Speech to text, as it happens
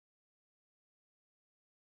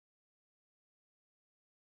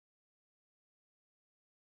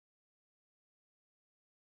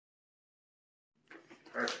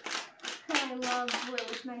Perfect. I love blue.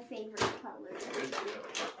 It's my favorite color.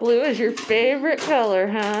 Blue is your favorite color,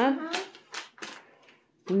 huh? Uh-huh.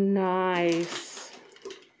 Nice.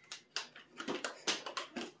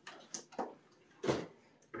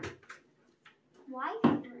 Why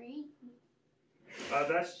 3?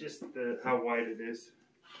 That's just how wide it is.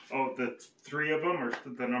 Oh, the 3 of them, or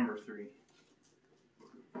the number 3?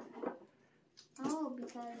 Oh,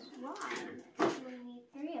 because why? We need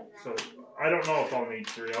 3 of them. So I don't know if I'll need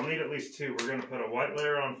 3. I'll need at least 2. We're going to put a white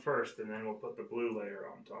layer on first, and then we'll put the blue layer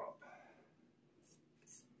on top.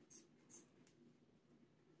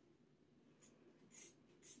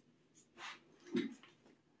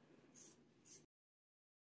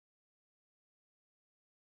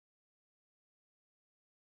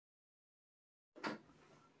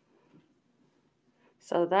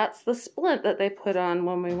 So that's the splint that they put on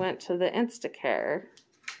when we went to the Instacare.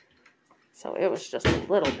 So it was just a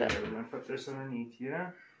little bit. Okay, we're going to put this underneath, yeah?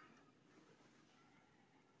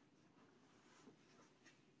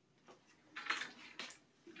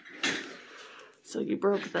 So you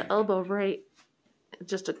broke the elbow right.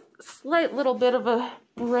 Just a slight little bit of a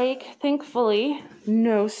break. Thankfully,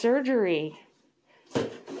 no surgery.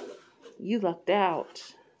 You lucked out.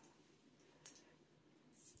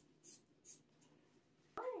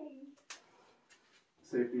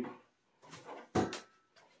 Safety.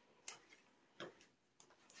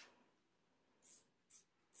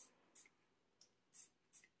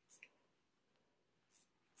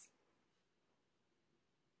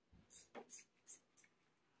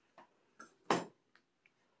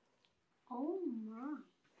 Oh my.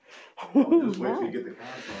 I'll just wait till you get the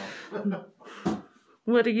cast off.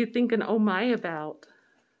 What are you thinking, oh my, about?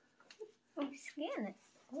 Oh, skin. It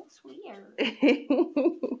looks weird.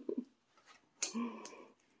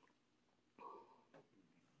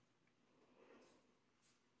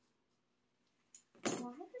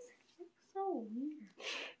 Why does it look so weird?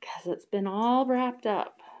 Because it's been all wrapped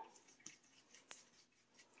up.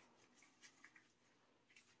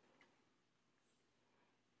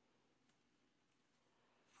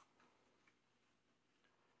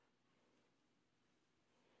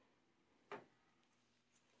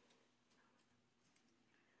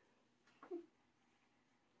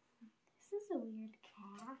 This is a weird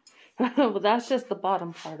cast. Well, that's just the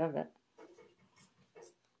bottom part of it.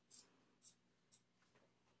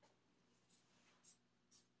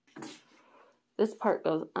 This part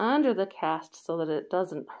goes under the cast so that it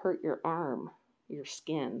doesn't hurt your arm, your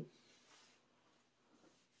skin.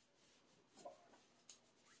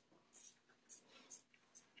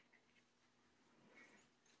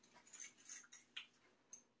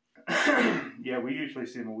 Yeah, we usually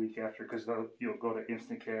see them a week after because you'll go to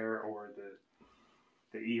Instant Care or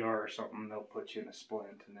the ER or something. They'll put you in a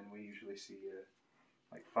splint, and then we usually see you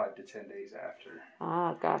like 5 to 10 days after.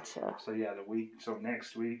 Ah, gotcha. So yeah, so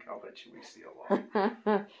next week I'll bet you we see a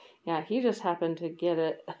lot. Yeah, he just happened to get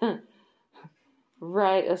it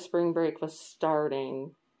right as spring break was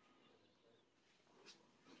starting.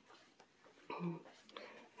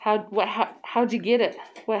 How'd you get it?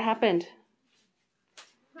 What happened?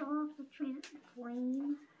 Fell off the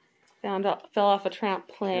trampoline. Fell off a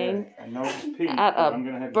trampoline I know it's pink, at but a I'm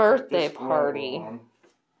gonna have birthday party.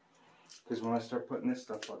 Because when I start putting this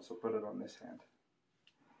stuff on, so put it on this hand.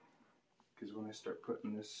 Because when I start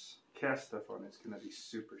putting this cast stuff on, it's gonna be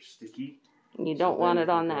super sticky. You don't want it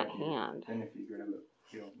on that hand. And if you grab it,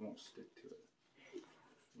 it won't stick to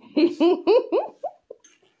it.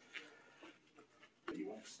 You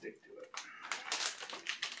won't stick to it.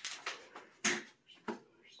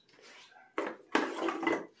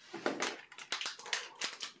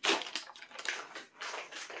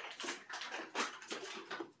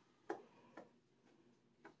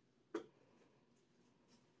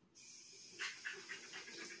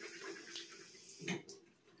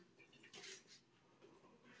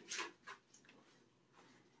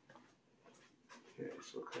 Okay,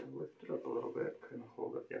 so kind of lift it up a little bit, kind of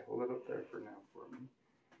hold it up there for now for me.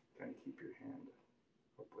 Kind of keep your hand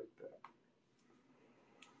up like that.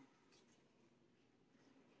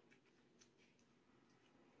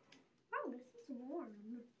 Oh, this is warm.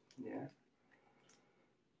 Yeah.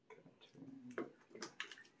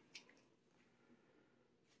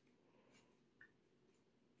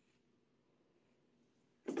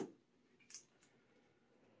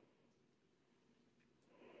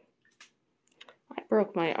 I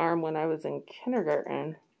broke my arm when I was in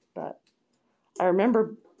kindergarten, but I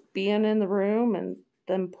remember being in the room and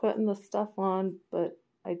them putting the stuff on, but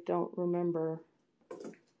I don't remember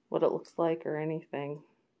what it looks like or anything.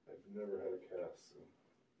 I've never had a cast. So.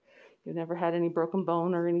 You never had any broken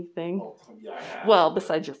bone or anything? Oh, yeah, I have. Well,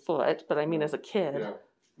 besides your foot, but I mean as a kid. Yeah,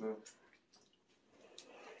 no.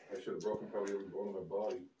 I should have broken probably every bone in my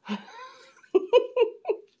body.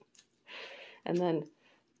 And then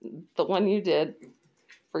the one you did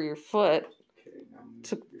for your foot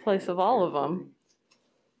took the place of all of them.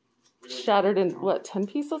 Shattered in, what, 10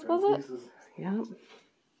 pieces, was it? Pieces. Yeah.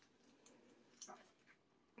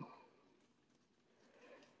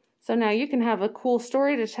 So now you can have a cool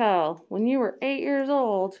story to tell. When you were 8 years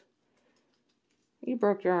old, you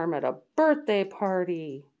broke your arm at a birthday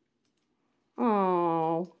party.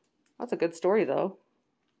 Oh, that's a good story, though.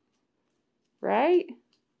 Right?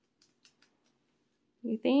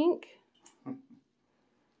 You think?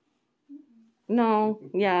 No.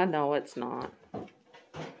 Yeah, no, it's not.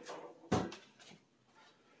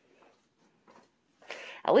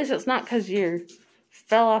 At least it's not because you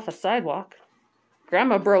fell off a sidewalk.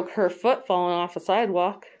 Grandma broke her foot falling off a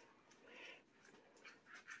sidewalk.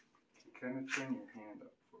 Kind of turn your hand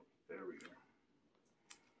up. There we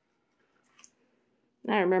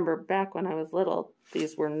go. I remember back when I was little,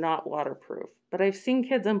 these were not waterproof. But I've seen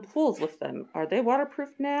kids in pools with them. Are they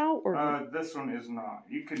waterproof now? Or This one is not.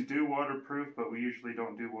 You can do waterproof, but we usually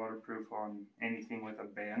don't do waterproof on anything with a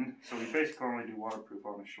bend. So we basically only do waterproof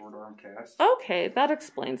on a short arm cast. Okay, that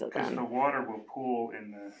explains it Because then. the water will pool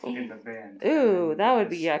in the bend. Ooh, that would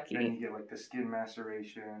be yucky. Then you get like the skin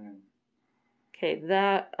maceration. And, Okay,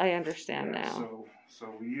 that I understand yeah, now.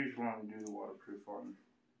 So we usually only do the waterproof on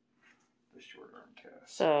the short arm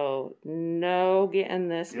cast. So no getting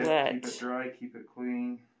this wet. Keep it dry, keep it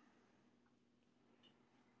clean.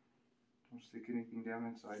 Don't stick anything down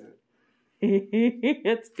inside it.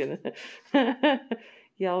 It's gonna.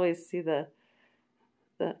 You always see the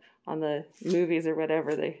on the movies or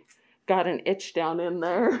whatever, they got an itch down in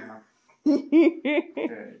there. Yeah.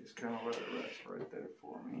 Okay, just kind of let it rest right there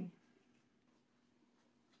for me.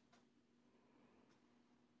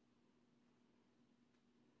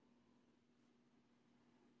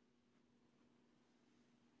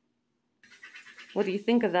 What do you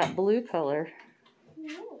think of that blue color?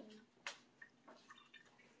 No. Kind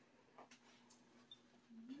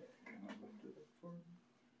of lift it up for me.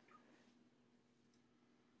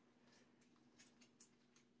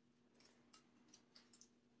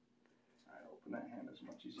 Alright, open that hand as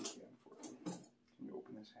much as you can for me. Can you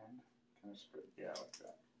open this hand? Kind of spread, yeah, like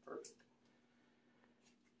that. Perfect.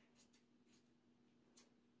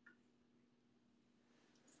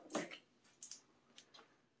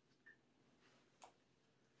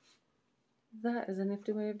 That is a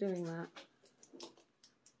nifty way of doing that.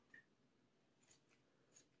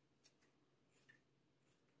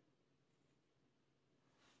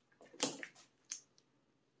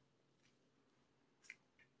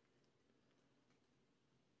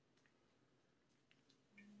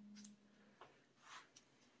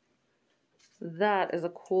 That is a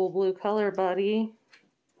cool blue color, buddy.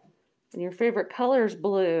 And your favorite color is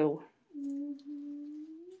blue.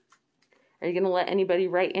 Are you going to let anybody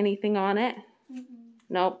write anything on it?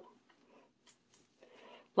 Nope.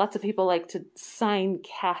 Lots of people like to sign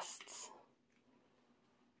casts.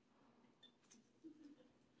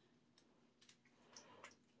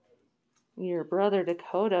 Your brother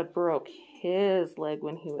Dakota broke his leg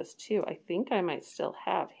when he was 2. I think I might still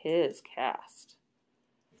have his cast.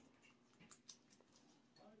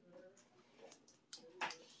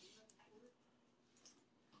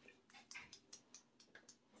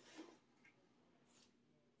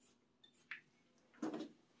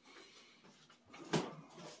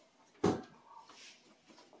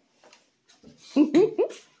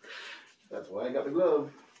 That's why I got the glove.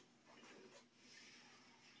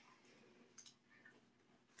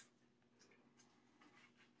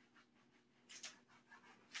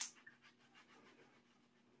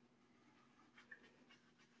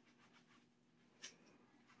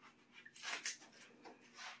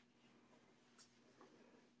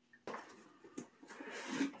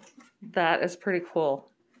 That is pretty cool.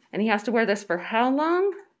 And he has to wear this for how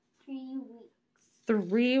long? 3 weeks.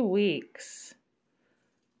 3 weeks.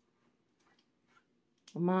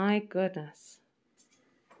 My goodness.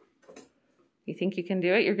 You think you can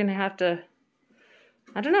do it? You're going to have to,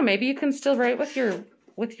 I don't know, maybe you can still write with your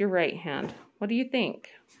right hand. What do you think?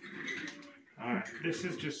 Alright, this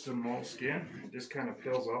is just some moleskin. It just kind of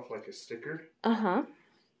peels off like a sticker. Uh-huh.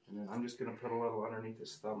 And then I'm just going to put a little underneath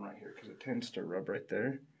his thumb right here because it tends to rub right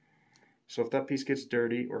there. So if that piece gets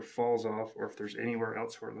dirty or falls off, or if there's anywhere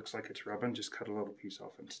else where it looks like it's rubbing, just cut a little piece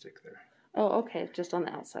off and stick there. Oh, okay. Just on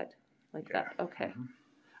the outside. Like that. Okay. Mm-hmm.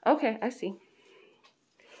 Okay, I see.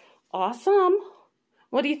 Awesome.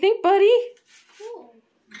 What do you think, buddy? Cool.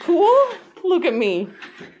 Cool? Look at me.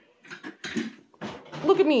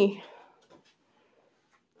 Look at me.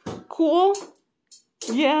 Cool?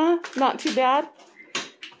 Yeah, not too bad.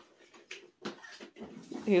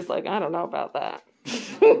 He's like, I don't know about that.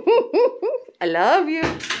 I love you.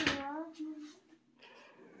 I'll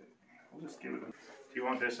just give it a... Do you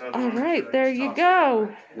want this other All one? Or right, should I there just you toss it go.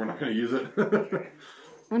 away? We're not gonna use it.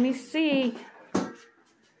 Let me see.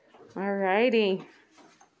 All righty.